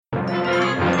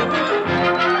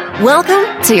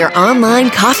Welcome to your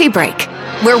online coffee break,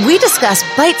 where we discuss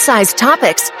bite-sized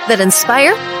topics that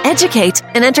inspire, educate,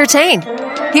 and entertain.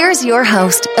 Here's your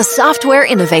host, a software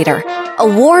innovator,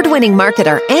 award-winning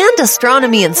marketer, and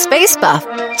astronomy and space buff,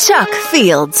 Chuck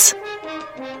Fields.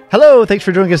 Hello, thanks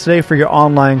for joining us today for your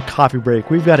online coffee break.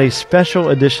 We've got a special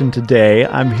edition today.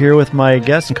 I'm here with my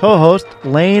guest and co-host,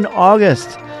 Lane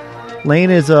August.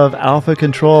 Lane is of Alpha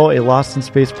Control, a Lost in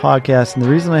Space podcast, and the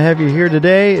reason I have you here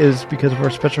today is because of our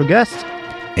special guest,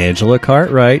 Angela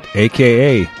Cartwright,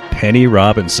 a.k.a. Penny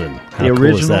Robinson. How cool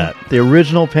is that? The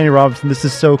original Penny Robinson. This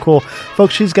is so cool.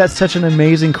 Folks, she's got such an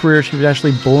amazing career. She was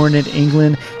actually born in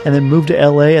England and then moved to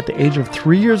L.A. at the age of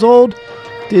 3 years old.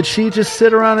 Did she just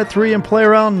sit around at 3 and play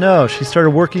around? No, she started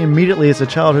working immediately as a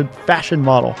childhood fashion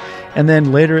model. And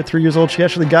then later at 3 years old, she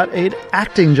actually got an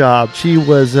acting job. She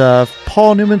was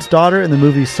Paul Newman's daughter in the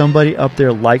movie Somebody Up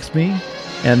There Likes Me.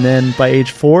 And then by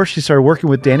age 4, she started working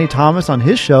with Danny Thomas on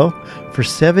his show for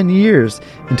 7 years.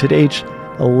 Until age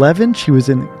 11, she was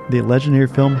in the legendary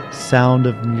film Sound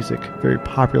of Music, very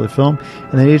popular film.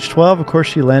 And then at age 12, of course,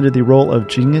 she landed the role of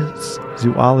genius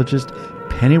zoologist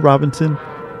Penny Robinson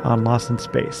on Lost in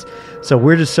Space. So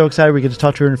we're just so excited we get to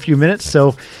talk to her in a few minutes.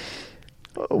 So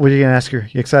what are you going to ask her?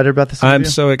 You excited about this interview? I'm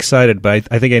so excited, but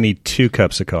I think I need 2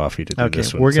 cups of coffee to do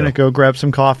this one. We're going to go grab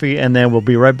some coffee, and then we'll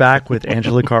be right back with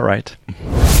Angela Cartwright.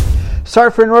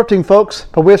 Sorry for interrupting, folks,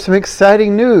 but we have some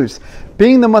exciting news.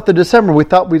 Being the month of December, we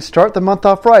thought we'd start the month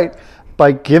off right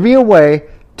by giving away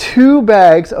 2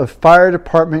 bags of fire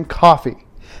department coffee.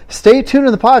 Stay tuned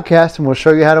to the podcast, and we'll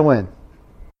show you how to win.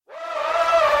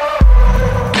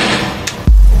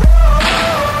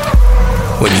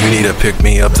 When you need a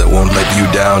pick-me-up that won't let you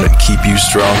down and keep you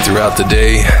strong throughout the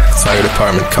day, Fire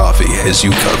Department Coffee has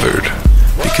you covered.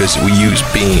 Because we use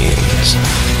beans,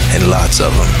 and lots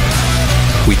of them.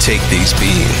 We take these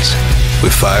beans, we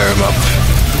fire them up,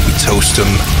 we toast them,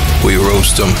 we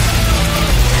roast them,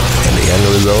 and the end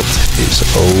result is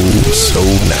oh so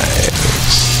nice.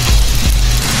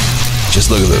 Just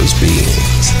look at those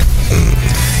beans.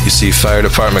 You see, Fire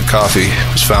Department Coffee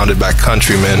was founded by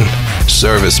countrymen,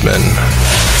 servicemen,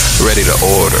 ready to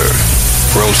order,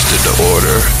 roasted to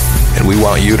order, and we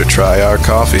want you to try our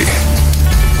coffee.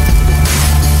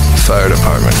 Fire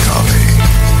Department Coffee.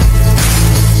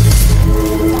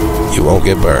 You won't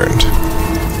get burned.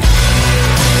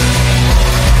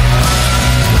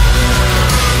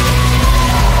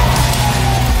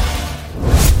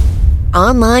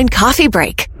 Online coffee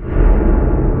break.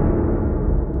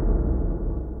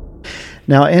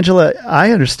 Now, Angela,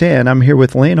 I understand I'm here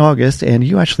with Lane August, and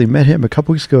you actually met him a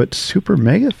couple weeks ago at Super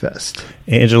Mega Fest.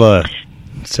 Angela,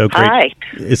 so great. Hi.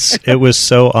 It was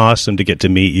so awesome to get to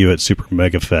meet you at Super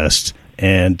Mega Fest.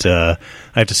 And I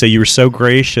have to say, you were so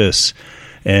gracious,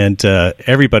 and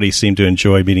everybody seemed to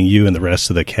enjoy meeting you and the rest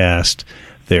of the cast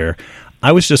there.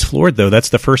 I was just floored, though. That's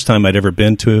the first time I'd ever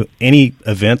been to any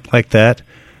event like that.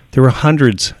 There were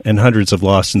hundreds and hundreds of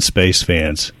Lost in Space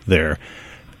fans there.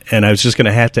 And I was just going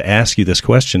to have to ask you this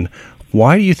question.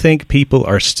 Why do you think people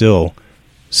are still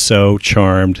so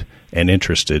charmed and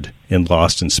interested in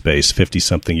Lost in Space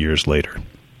 50-something years later?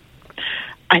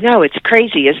 I know, it's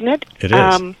crazy, isn't it? It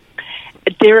is.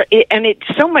 And it's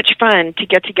so much fun to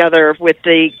get together with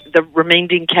the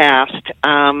remaining cast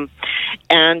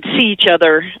and see each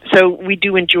other. So we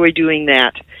do enjoy doing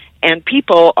that. And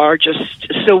people are just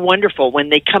so wonderful when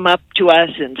they come up to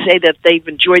us and say that they've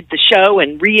enjoyed the show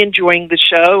and re-enjoying the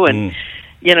show and,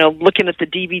 looking at the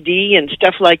DVD and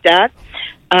stuff like that.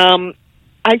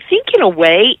 I think in a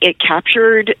way it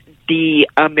captured the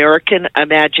American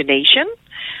imagination.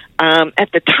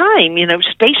 At the time,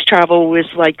 space travel was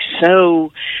like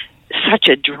such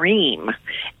a dream.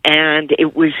 And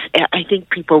it was, I think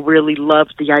people really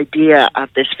loved the idea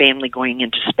of this family going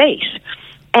into space.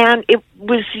 And it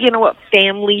was, a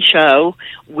family show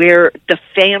where the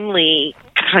family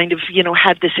kind of,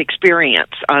 had this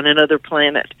experience on another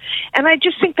planet. And I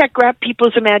just think that grabbed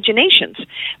people's imaginations.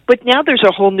 But now there's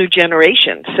a whole new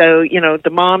generation. So, the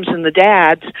moms and the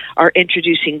dads are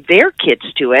introducing their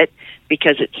kids to it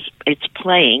because it's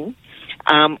playing,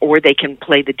 or they can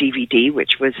play the DVD,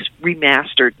 which was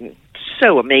remastered and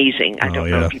so amazing. I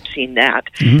don't know if you've seen that.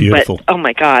 Beautiful. But, oh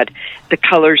my God, the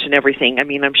colors and everything. I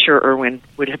mean, I'm sure Irwin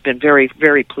would have been very,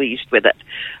 very pleased with it.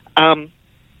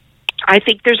 I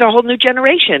think there's a whole new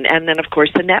generation. And then, of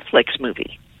course, the Netflix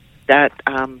movie. That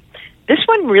this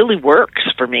one really works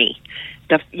for me.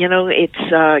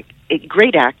 It's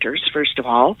great actors, first of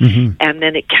all, and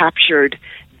then it captured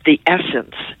the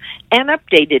essence and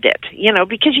updated it,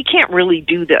 because you can't really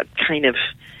do the kind of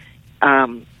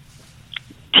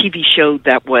TV show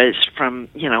that was from,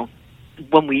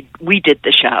 when we did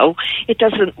the show. It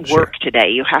doesn't work today.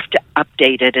 You have to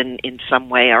update it in some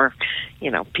way, or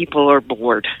people are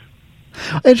bored.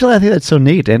 Angela, I think that's so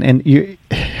neat, and you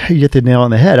hit the nail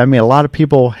on the head. I mean, a lot of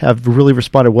people have really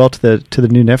responded well to the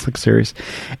new Netflix series,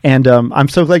 and I'm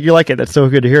so glad you like it. That's so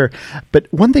good to hear. But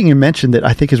one thing you mentioned that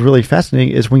I think is really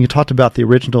fascinating is when you talked about the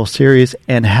original series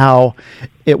and how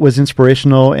it was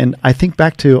inspirational. And I think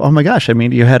back to, oh my gosh, I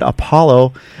mean, you had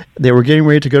Apollo; they were getting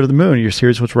ready to go to the moon. Your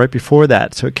series was right before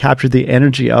that, so it captured the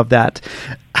energy of that.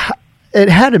 It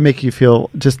had to make you feel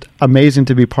just amazing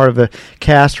to be part of the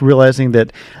cast, realizing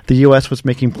that the U.S. was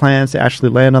making plans to actually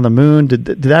land on the moon. Did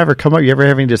that ever come up? You ever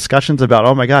have any discussions about,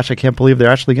 oh my gosh, I can't believe they're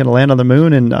actually going to land on the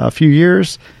moon in a few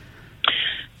years?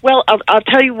 Well, I'll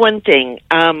tell you one thing,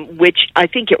 which I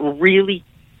think it really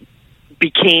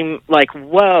became like,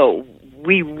 whoa,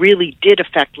 we really did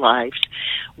affect lives,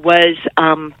 was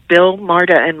Bill,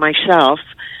 Marta, and myself.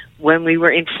 When we were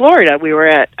in Florida, we were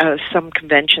at some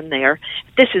convention there.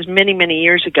 This is many, many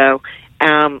years ago.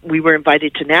 We were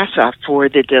invited to NASA for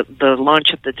the launch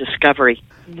of the Discovery.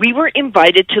 We were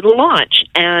invited to the launch,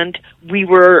 and we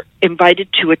were invited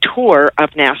to a tour of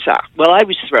NASA. Well, I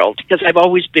was thrilled because I've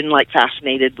always been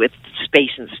fascinated with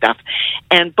space and stuff.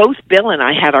 And both Bill and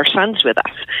I had our sons with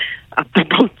us. They're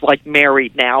both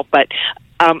married now, but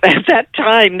at that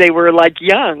time, they were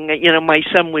young. My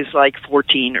son was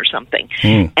 14 or something.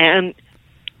 And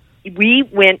we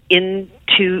went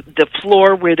into the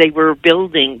floor where they were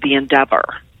building the Endeavour.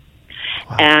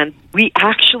 Wow. And we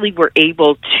actually were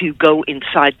able to go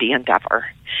inside the Endeavour.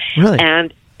 Really?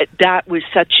 And that was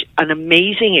such an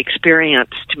amazing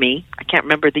experience to me. I can't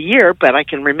remember the year, but I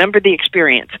can remember the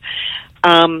experience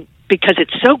because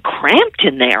it's so cramped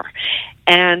in there.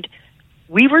 And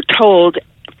we were told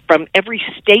from every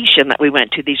station that we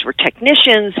went to, these were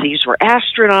technicians, these were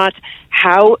astronauts,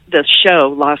 how the show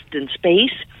Lost in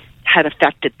Space had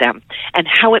affected them and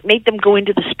how it made them go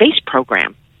into the space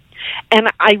program. And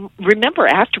I remember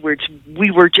afterwards,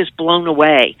 we were just blown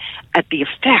away at the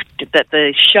effect that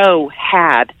the show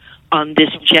had on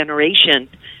this generation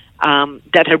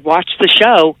that had watched the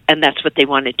show, and that's what they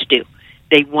wanted to do.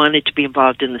 They wanted to be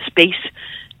involved in the space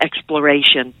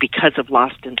exploration because of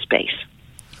Lost in Space.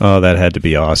 Oh, that had to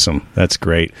be awesome. That's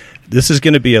great. This is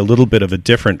going to be a little bit of a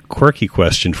different, quirky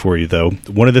question for you, though.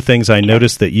 One of the things I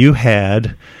noticed that you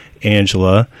had,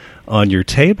 Angela, on your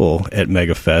table at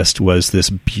MegaFest was this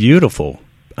beautiful,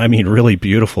 I mean really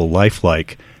beautiful,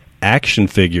 lifelike action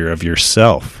figure of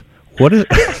yourself. What is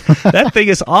that thing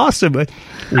is awesome.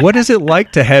 What is it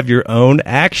like to have your own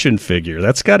action figure?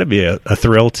 That's got to be a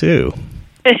thrill, too.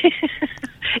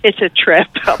 It's a trip,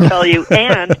 I'll tell you.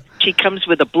 And she comes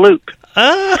with a bloop.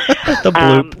 The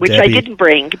bloop, which Debbie. I didn't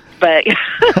bring, but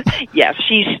yes,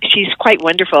 she's quite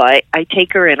wonderful. I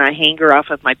take her and I hang her off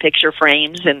of my picture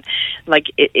frames, and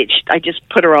I just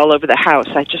put her all over the house.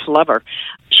 I just love her.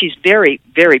 She's very,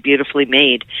 very beautifully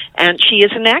made, and she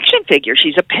is an action figure.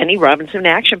 She's a Penny Robinson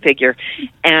action figure,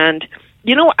 and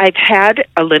I've had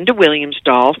a Linda Williams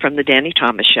doll from the Danny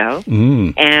Thomas Show,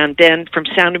 and then from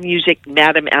Sound of Music,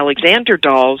 Madame Alexander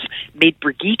dolls made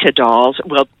Brigitte dolls.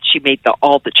 Well, she made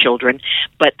all the children,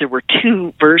 but there were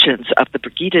two versions of the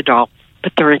Brigitte doll.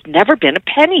 But there has never been a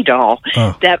Penny doll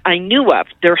that I knew of.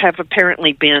 There have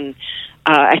apparently been,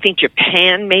 I think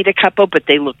Japan made a couple, but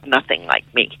they look nothing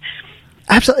like me.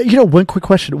 Absolutely. One quick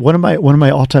question. One of my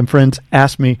all-time friends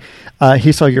asked me,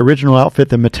 he saw your original outfit,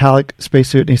 the metallic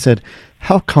spacesuit, and he said,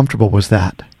 how comfortable was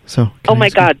that? So, oh my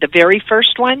God, the very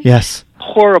first one? Yes.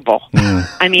 Horrible.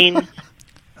 I mean,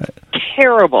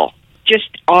 terrible. Just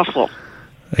awful.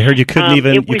 I heard you couldn't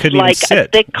even sit. It was like a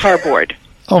thick cardboard.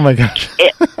 Oh my gosh.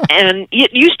 And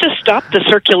it used to stop the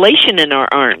circulation in our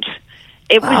arms.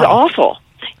 It was awful.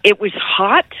 It was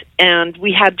hot, and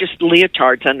we had just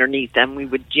leotards underneath them. We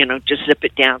would, just zip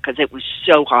it down because it was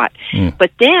so hot.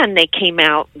 But then they came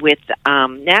out with,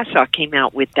 NASA came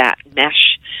out with that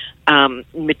mesh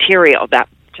material that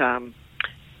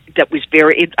was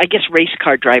very, I guess race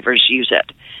car drivers use it.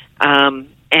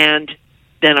 And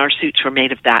then our suits were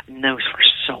made of that, and those were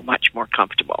so much more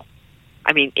comfortable.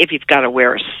 I mean, if you've got to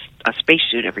wear a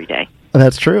spacesuit every day.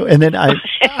 That's true. And then I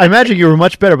imagine you were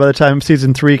much better by the time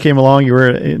season 3 came along. You were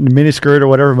in a miniskirt or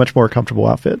whatever, much more comfortable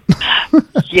outfit.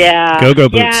 Yeah. Go-go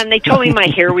boots. Yeah, and they told me my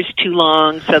hair was too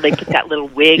long, so they put that little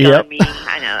wig on me.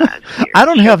 I know. I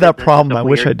don't have that problem. I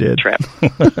wish I did.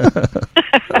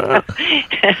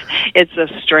 It's a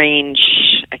strange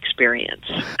experience.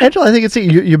 Angela, I think it's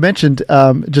you mentioned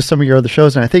just some of your other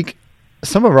shows, and I think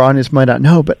some of our audience might not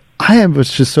know, but I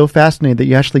was just so fascinated that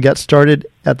you actually got started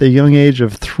at the young age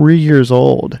of 3 years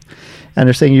old. And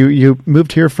they're saying you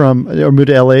moved here moved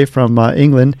to LA from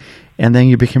England, and then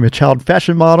you became a child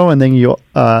fashion model, and then you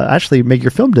actually make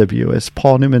your film debut as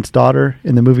Paul Newman's daughter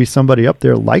in the movie Somebody Up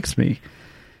There Likes Me.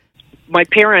 My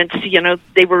parents,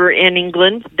 they were in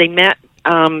England. They met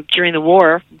during the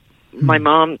war. My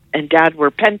mom and dad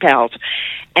were pen pals.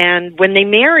 And when they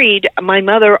married, my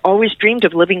mother always dreamed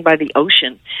of living by the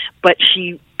ocean, but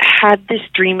she had this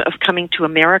dream of coming to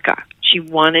America. She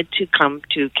wanted to come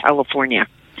to California.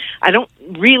 I don't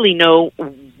really know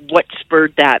what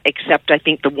spurred that, except I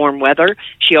think the warm weather.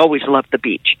 She always loved the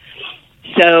beach.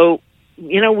 So,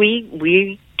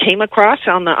 we came across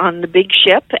on the big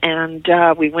ship, and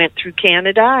we went through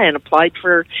Canada and applied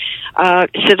for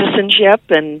citizenship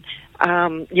and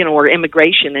or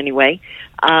immigration anyway.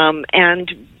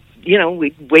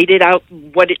 We waited out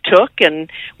what it took, and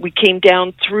we came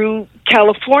down through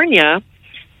California,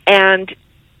 and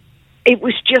it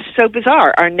was just so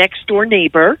bizarre. Our next door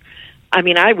neighbor,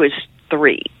 I was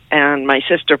 3, and my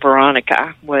sister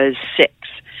Veronica was 6,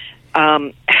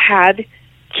 had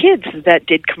kids that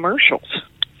did commercials.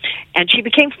 And she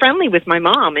became friendly with my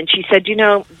mom, and she said,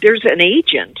 there's an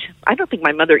agent. I don't think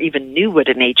my mother even knew what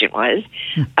an agent was.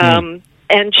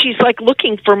 And she's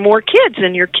looking for more kids,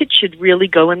 and your kids should really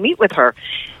go and meet with her.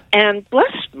 And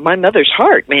bless my mother's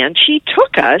heart, man, she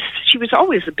took us. She was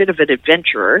always a bit of an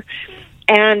adventurer.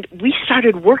 And we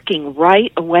started working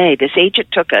right away. This agent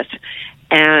took us,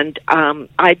 and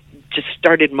I just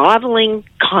started modeling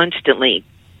constantly.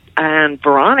 And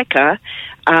Veronica,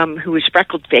 who was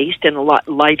freckled-faced and a lot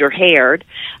lighter-haired,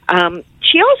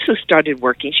 she also started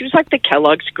working. She was like the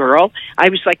Kellogg's girl. I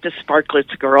was like the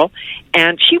Sparklets girl.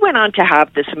 And she went on to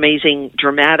have this amazing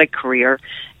dramatic career.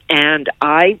 And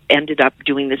I ended up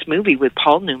doing this movie with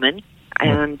Paul Newman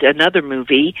and another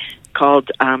movie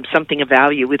called Something of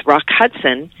Value with Rock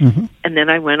Hudson. Mm-hmm. And then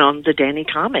I went on the Danny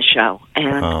Thomas show.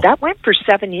 And that went for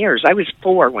 7 years. I was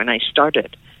 4 when I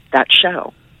started that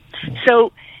show.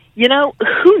 So,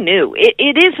 who knew?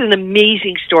 It is an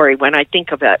amazing story when I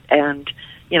think of it. And,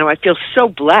 I feel so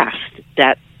blessed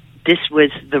that this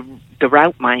was the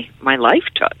route my life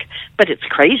took. But it's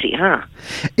crazy, huh?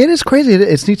 It is crazy.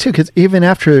 It's neat, too, because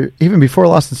even before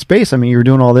Lost in Space, you were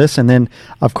doing all this. And then,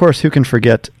 of course, who can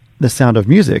forget The Sound of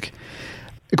Music?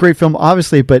 A great film,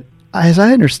 obviously. But as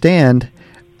I understand,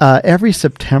 every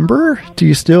September, are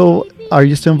you still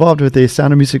involved with the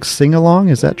Sound of Music sing-along?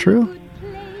 Is that true?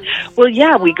 Well,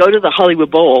 yeah, we go to the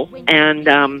Hollywood Bowl, and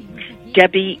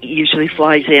Debbie usually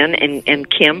flies in, and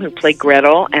Kim, who played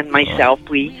Gretel, and myself,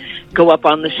 we go up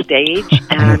on the stage,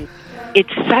 and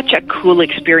it's such a cool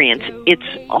experience.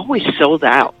 It's always sold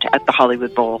out at the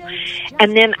Hollywood Bowl.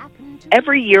 And then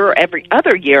every year, every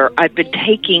other year, I've been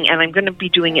taking, and I'm going to be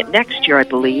doing it next year, I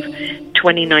believe,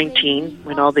 2019,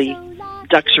 when all the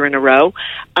ducks are in a row.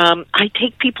 I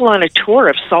take people on a tour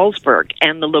of Salzburg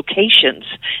and the locations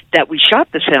that we shot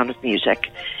The Sound of Music.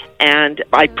 And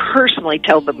I personally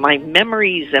tell them my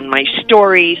memories and my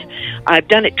stories. I've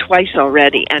done it twice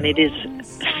already, and it is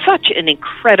such an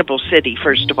incredible city,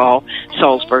 first of all,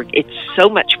 Salzburg. It's so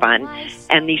much fun,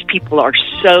 and these people are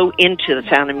so into The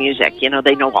Sound of Music.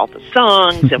 They know all the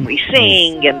songs, and we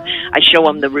sing, and I show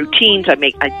them the routines. I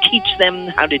teach them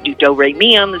how to do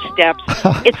do-re-mi on the steps.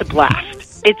 It's a blast.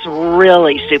 It's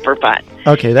really super fun.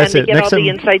 Okay, that's and it. Next time, the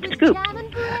inside scoop.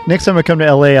 Next time I come to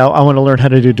L.A., I want to learn how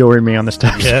to do do-re-mi on the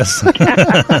steps. Yes.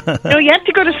 No, you have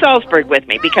to go to Salzburg with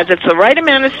me because it's the right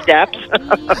amount of steps.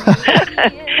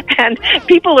 And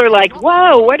people are like,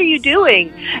 whoa, what are you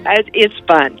doing? It's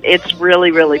fun. It's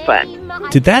really, really fun.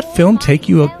 Did that film take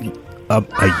you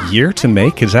a year to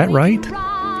make? Is that right?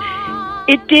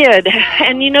 It did.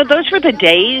 And, those were the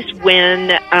days when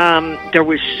there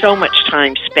was so much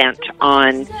time spent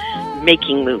on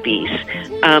making movies.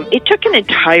 It took an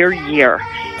entire year.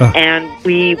 And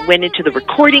we went into the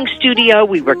recording studio.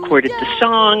 We recorded the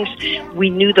songs.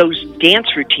 We knew those dance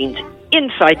routines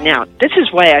inside and out. This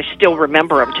is why I still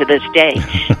remember them to this day,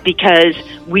 because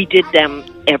we did them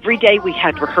every day. We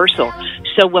had rehearsal.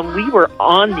 So when we were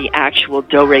on the actual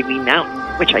Do-Re-Mi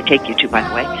Mountain, which I take you to, by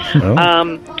the way,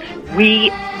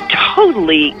 we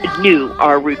totally knew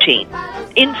our routine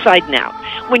inside and out.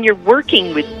 When you're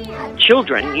working with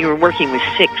children, you were working with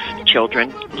 6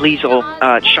 children. Liesl,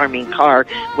 Charmaine Carr,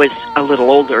 was a little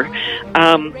older.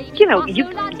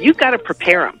 You've got to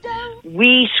prepare them.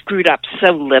 We screwed up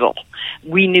so little.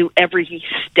 We knew every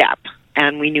step,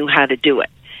 and we knew how to do it.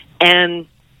 And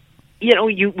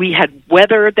we had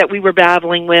weather that we were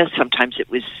battling with. Sometimes it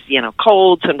was,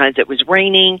 cold. Sometimes it was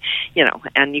raining,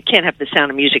 and you can't have The Sound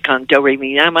of Music on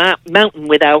Do-Re-Mi Mountain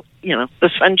without, the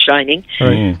sun shining.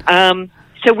 Right.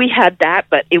 So we had that,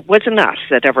 but it wasn't us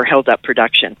that ever held up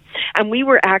production. And we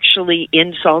were actually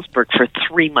in Salzburg for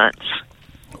 3 months.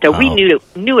 So we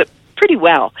knew it pretty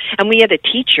well. And we had a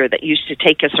teacher that used to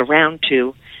take us around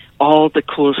to all the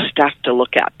cool stuff to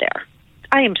look at there.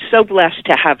 I am so blessed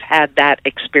to have had that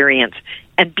experience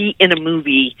and be in a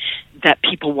movie that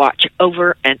people watch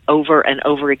over and over and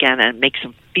over again, and it makes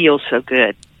them feel so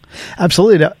good.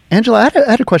 Absolutely. Now, Angela, I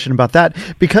had a question about that.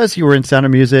 Because you were in Sound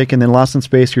of Music and then Lost in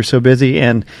Space, you're so busy,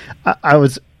 and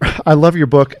I love your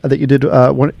book that you did,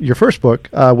 your first book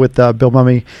with Bill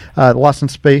Mumy, Lost in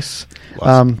Space,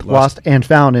 Lost and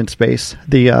Found in Space,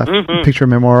 the picture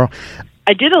memorial.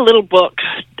 I did a little book.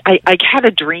 I had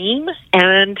a dream,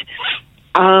 and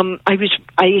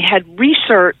I had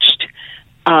researched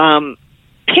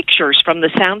pictures from the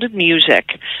Sound of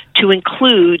Music to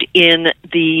include in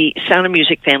the Sound of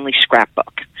Music family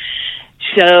scrapbook.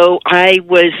 So I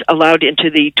was allowed into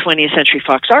the 20th Century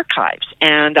Fox archives,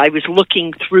 and I was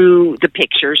looking through the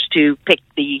pictures to pick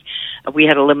we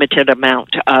had a limited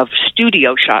amount of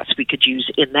studio shots we could use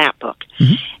in that book.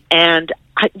 Mm-hmm. And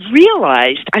I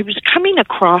realized I was coming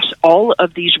across all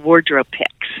of these wardrobe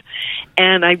pics,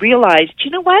 and I realized,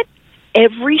 you know what?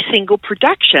 Every single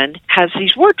production has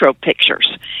these wardrobe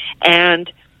pictures, and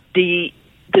the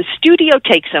studio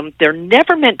takes them. They're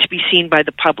never meant to be seen by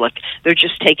the public. They're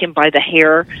just taken by the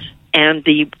hair and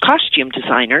the costume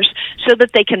designers so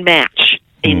that they can match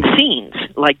in scenes,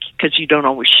 because you don't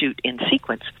always shoot in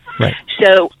sequence. Right.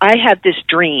 So I had this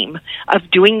dream of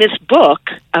doing this book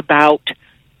about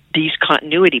these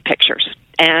continuity pictures,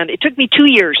 and it took me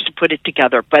 2 years to put it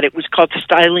together, but it was called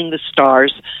Styling the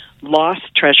Stars, Lost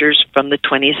Treasures from the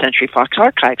 20th Century Fox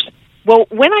Archives. Well,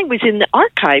 when I was in the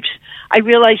archives, I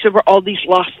realized there were all these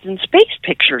Lost in Space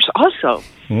pictures also.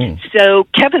 So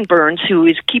Kevin Burns, who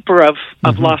is keeper of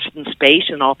Lost in Space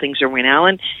and All Things Irwin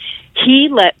Allen, he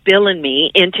let Bill and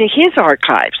me into his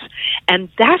archives. And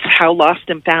that's how Lost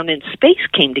and Found in Space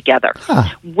came together.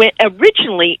 When,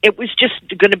 originally, it was just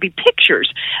going to be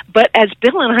pictures. But as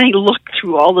Bill and I looked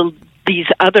through all of these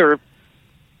other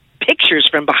pictures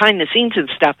from behind the scenes and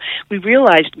stuff, we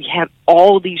realized we had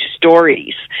all these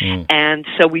stories. And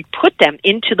so we put them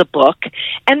into the book,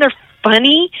 and they're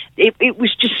funny. It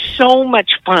was just so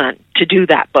much fun to do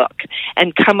that book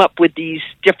and come up with these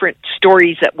different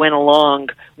stories that went along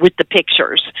with the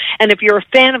pictures. And if you're a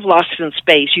fan of Lost in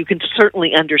Space, you can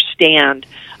certainly understand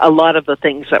a lot of the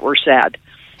things that were said.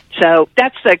 So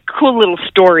that's a cool little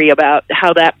story about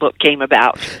how that book came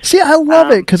about. See, I love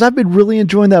it, because I've been really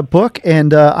enjoying that book,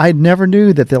 and I never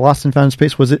knew that the Lost and Found in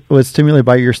Space was stimulated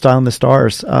by your Styling the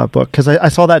Stars book, because I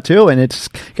saw that too, and it's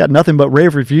got nothing but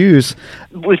rave reviews.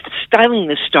 With Styling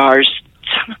the Stars,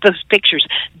 some of those pictures,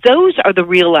 those are the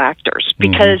real actors,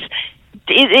 because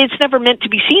it's never meant to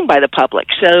be seen by the public.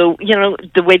 So,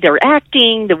 the way they're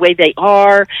acting, the way they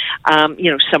are,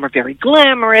 some are very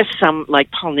glamorous. Some, like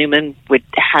Paul Newman,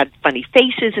 had funny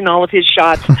faces in all of his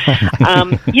shots.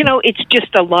 It's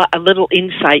just a little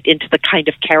insight into the kind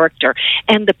of character.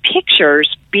 And the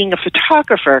pictures, being a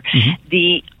photographer,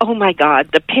 the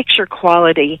picture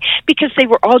quality, because they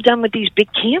were all done with these big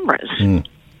cameras.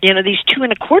 These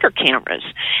 2.25 cameras.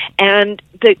 And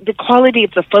the quality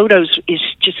of the photos is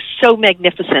just so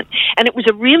magnificent. And it was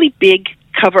a really big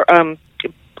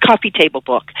coffee table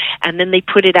book. And then they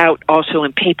put it out also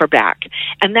in paperback.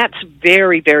 And that's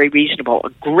very, very reasonable.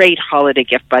 A great holiday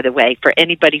gift, by the way, for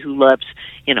anybody who loves,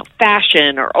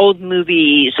 fashion or old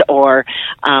movies or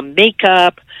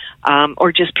makeup,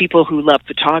 or just people who love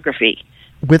photography.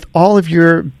 With all of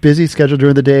your busy schedule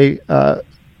during the day,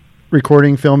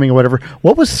 recording, filming, or whatever,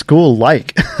 what was school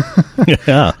like?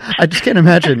 Yeah. I just can't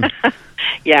imagine.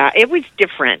 Yeah, it was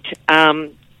different.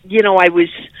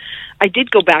 I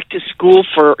did go back to school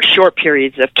for short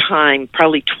periods of time,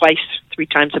 probably 3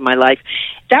 times in my life.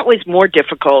 That was more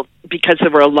difficult because there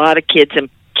were a lot of kids, and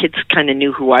kids kind of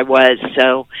knew who I was.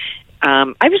 So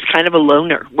I was kind of a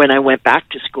loner when I went back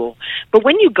to school. But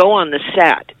when you go on the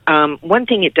set, one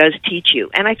thing it does teach you,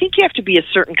 and I think you have to be a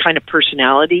certain kind of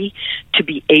personality to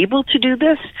be able to do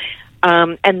this,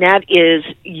 and that is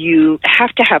you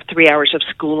have to have 3 hours of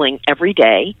schooling every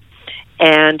day,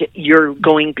 and you're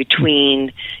going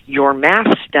between your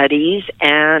math studies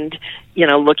and,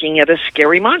 looking at a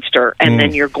scary monster, and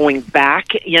then you're going back,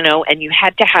 and you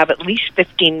had to have at least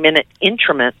 15-minute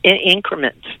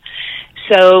increments.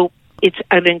 So it's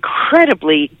an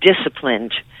incredibly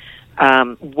disciplined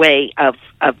way of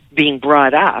being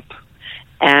brought up.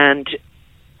 And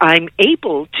I'm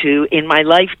able to, in my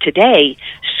life today,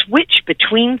 switch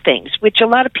between things, which a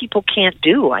lot of people can't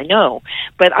do, I know.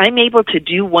 But I'm able to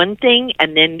do one thing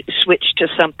and then switch to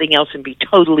something else and be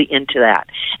totally into that.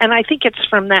 And I think it's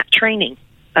from that training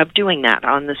of doing that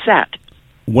on the set.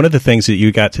 One of the things that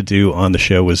you got to do on the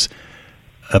show was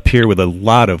appear with a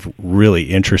lot of really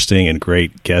interesting and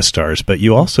great guest stars, but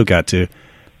you also got to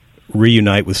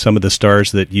reunite with some of the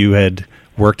stars that you had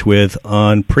worked with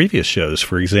on previous shows.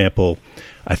 For example,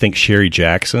 I think Sherry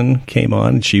Jackson came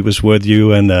on. She was with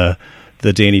you and the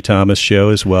Danny Thomas show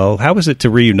as well. How was it to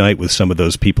reunite with some of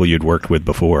those people you'd worked with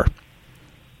before?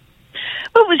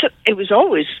 Well, it was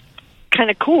always kind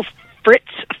of cool.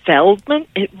 Fritz Feldman,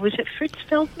 was it Fritz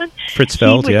Feldman? Fritz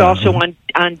Feld, he was also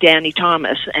on Danny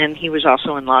Thomas, and he was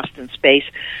also in Lost in Space.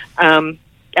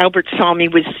 Albert Salmi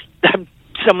was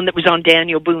someone that was on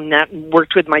Daniel Boone that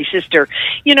worked with my sister.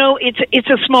 You know, it's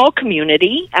a small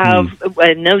community.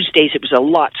 In those days, it was a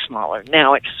lot smaller.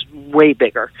 Now it's way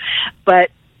bigger.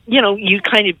 But, you know, you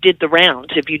kind of did the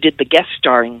rounds if you did the guest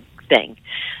starring thing.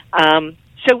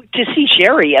 So to see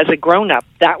Sherry as a grown-up,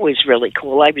 that was really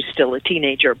cool. I was still a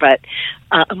teenager, but,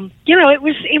 you know, it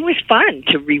was fun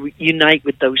to reunite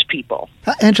with those people.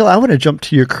 Angela, I want to jump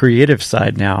to your creative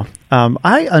side now.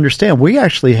 I understand we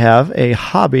actually have a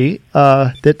hobby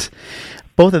that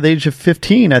both at the age of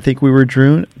 15, I think we were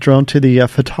drawn to the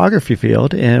photography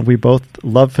field, and we both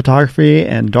love photography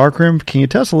and darkroom. Can you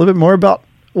tell us a little bit more about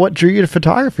what drew you to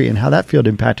photography and how that field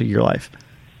impacted your life?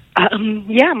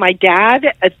 Yeah, my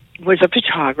dad was a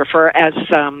photographer as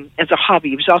a hobby.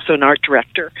 He was also an art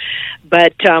director,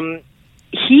 but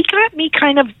he got me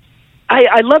kind of.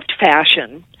 I loved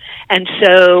fashion, and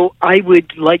so I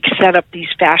would set up these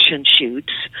fashion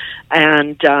shoots,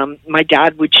 and my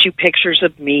dad would shoot pictures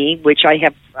of me, which I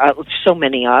have so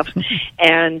many of,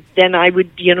 and then I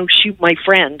would shoot my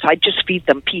friends. I'd just feed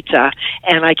them pizza,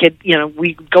 and I could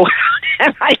we'd go out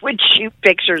and I would shoot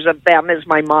pictures of them as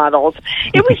my models.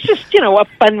 It was just a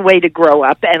fun way to grow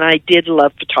up, and I did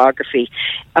love photography,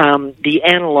 the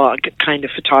analog kind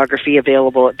of photography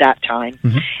available at that time.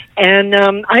 Mm-hmm.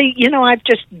 And I've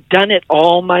just done it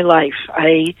all my life.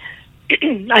 I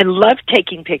love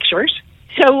taking pictures.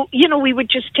 So, we would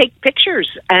just take pictures,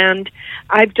 and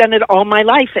I've done it all my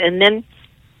life. And then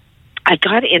I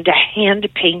got into hand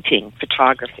painting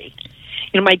photography.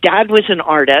 My dad was an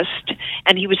artist,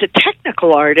 and he was a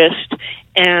technical artist,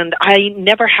 and I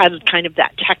never had kind of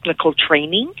that technical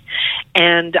training.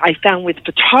 And I found with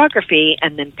photography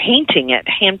and then painting it,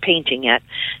 hand painting it,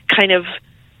 kind of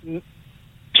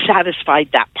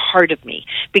satisfied that part of me.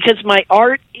 Because my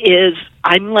art is,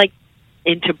 I'm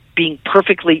into being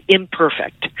perfectly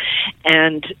imperfect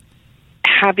and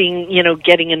having,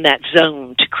 getting in that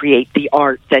zone to create the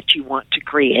art that you want to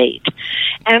create.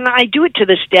 And I do it to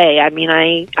this day. I mean,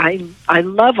 I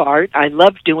love art. I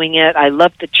love doing it. I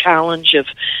love the challenge of,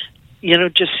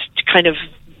 just kind of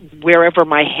wherever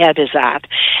my head is at.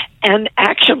 And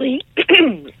actually,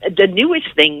 the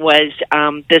newest thing was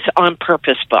this On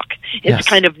Purpose book. It's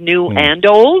kind of new and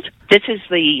old. This is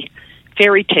the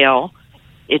fairy tale.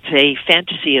 It's a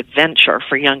fantasy adventure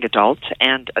for young adults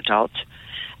and adults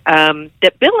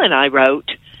that Bill and I wrote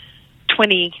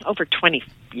over 20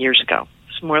 years ago.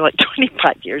 It's more like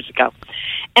 25 years ago.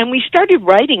 And we started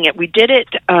writing it. We did it,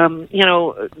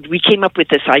 we came up with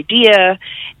this idea,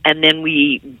 and then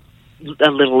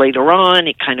a little later on,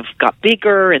 it kind of got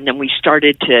bigger, and then we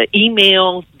started to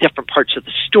email different parts of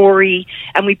the story,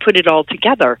 and we put it all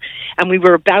together. And we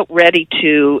were about ready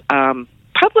to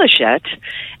publish it,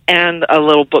 and a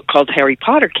little book called Harry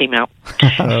Potter came out.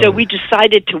 So we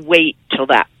decided to wait till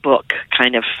that book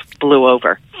kind of blew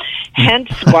over. Hence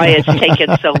why it's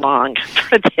taken so long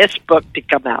for this book to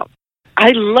come out.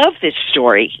 I love this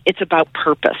story. It's about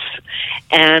purpose,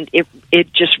 and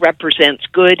it just represents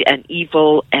good and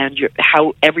evil and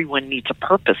how everyone needs a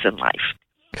purpose in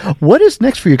life. What is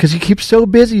next for you? Because you keep so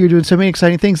busy. You're doing so many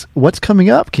exciting things. What's coming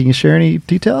up? Can you share any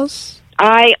details?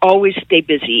 I always stay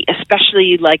busy,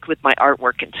 especially with my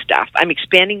artwork and stuff. I'm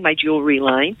expanding my jewelry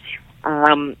line.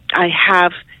 I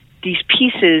have these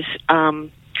pieces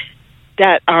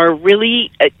that are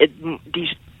really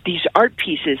these art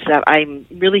pieces that I'm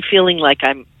really feeling like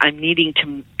I'm needing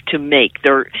to make.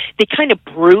 They kind of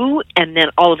brew, and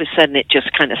then all of a sudden it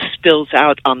just kind of spills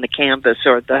out on the canvas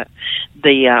or the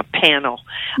panel.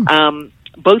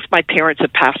 Both my parents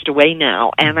have passed away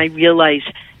now, and I realize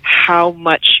how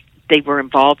much they were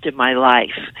involved in my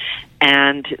life,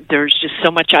 and there's just so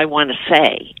much I want to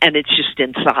say, and it's just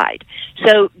inside.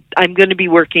 So I'm going to be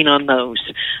working on those.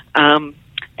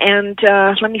 And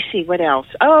let me see, what else?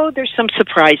 Oh, there's some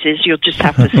surprises. You'll just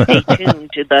have to stay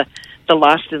tuned to the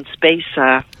Lost in Space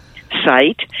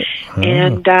site.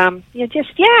 And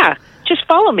just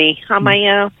follow me on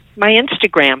my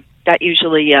Instagram. That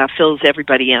usually fills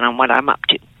everybody in on what I'm up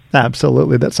to.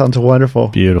 Absolutely. That sounds wonderful.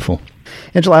 Beautiful.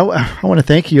 Angela, I want to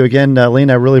thank you again, Lane.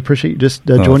 I really appreciate you just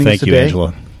joining us today. Thank you,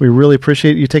 Angela. We really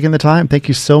appreciate you taking the time. Thank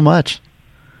you so much.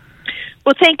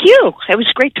 Well, thank you. It was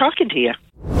great talking to you.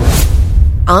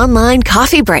 Online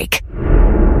coffee break.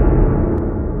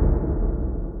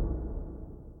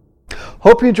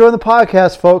 Hope you enjoyed the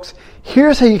podcast, folks.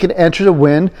 Here's how you can enter to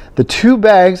win the 2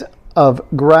 bags of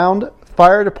ground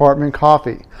fire department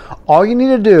coffee. All you need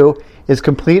to do is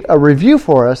complete a review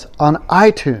for us on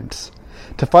iTunes.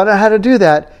 To find out how to do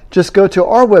that, just go to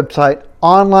our website,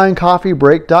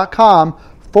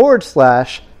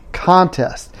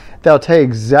 onlinecoffeebreak.com/contest. That'll tell you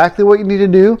exactly what you need to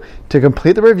do to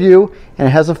complete the review, and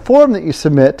it has a form that you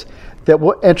submit that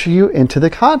will enter you into the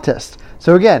contest.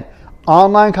 So again,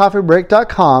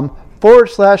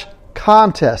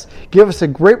 onlinecoffeebreak.com/contest. Give us a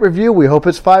great review. We hope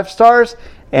it's 5 stars,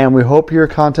 and we hope you're a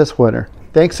contest winner.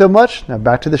 Thanks so much. Now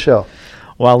back to the show.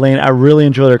 Well, Lane, I really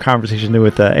enjoyed our conversation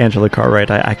with Angela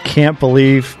Cartwright. I can't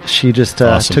believe she just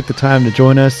awesome. Took the time to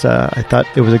join us. I thought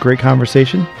it was a great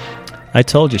conversation. I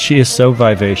told you, she is so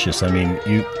vivacious. I mean,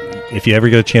 if you ever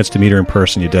get a chance to meet her in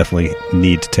person, you definitely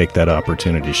need to take that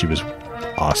opportunity. She was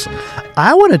awesome.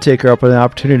 I want to take her up with an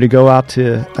opportunity to go out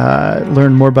to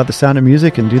learn more about the sound of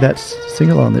music and do that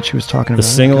sing-along that she was talking about. The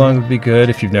sing-along would be good.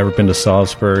 If you've never been to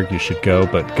Salzburg, you should go,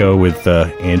 but go with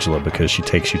Angela because she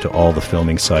takes you to all the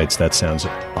filming sites. That sounds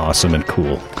awesome and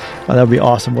cool. Oh, that would be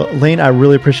awesome. Well, Lane, I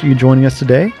really appreciate you joining us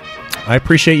today. I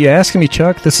appreciate you asking me,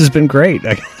 Chuck. This has been great.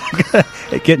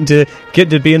 Getting to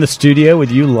be in the studio with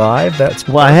you live. That's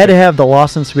well, I had to have the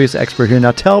Lost in Space expert here.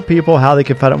 Now tell people how they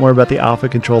can find out more about the Alpha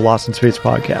Control Lost in Space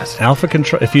podcast. Alpha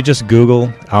Control. If you just Google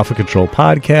Alpha Control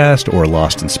podcast or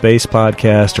Lost in Space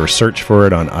podcast, or search for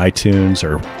it on iTunes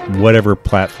or whatever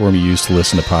platform you use to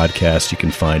listen to podcasts, you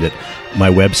can find it. My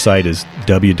website is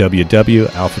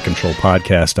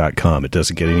www.alphacontrolpodcast.com. It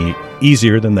doesn't get any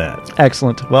easier than that.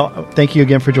 Excellent. Well, thank you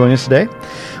again for joining us today.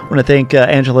 I want to thank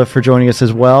Angela for joining us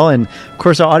as well. And, of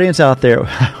course, our audience out there,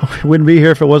 we wouldn't be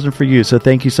here if it wasn't for you. So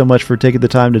thank you so much for taking the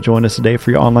time to join us today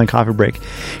for your online coffee break.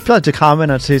 If you'd like to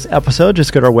comment on today's episode,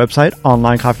 just go to our website,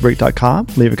 onlinecoffeebreak.com.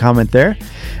 Leave a comment there.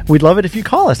 We'd love it if you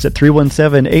call us at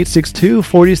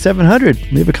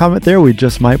 317-862-4700. Leave a comment there. We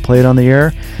just might play it on the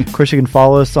air. Of course, you can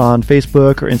follow us on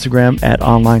Facebook or Instagram at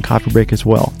Online Coffee Break as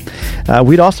well.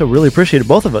 We'd also really appreciate it,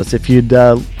 both of us, if you'd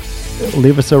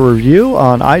leave us a review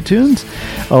on iTunes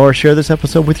or share this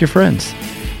episode with your friends.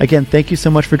 Again, thank you so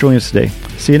much for joining us today.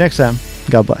 See you next time.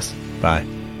 God bless. Bye.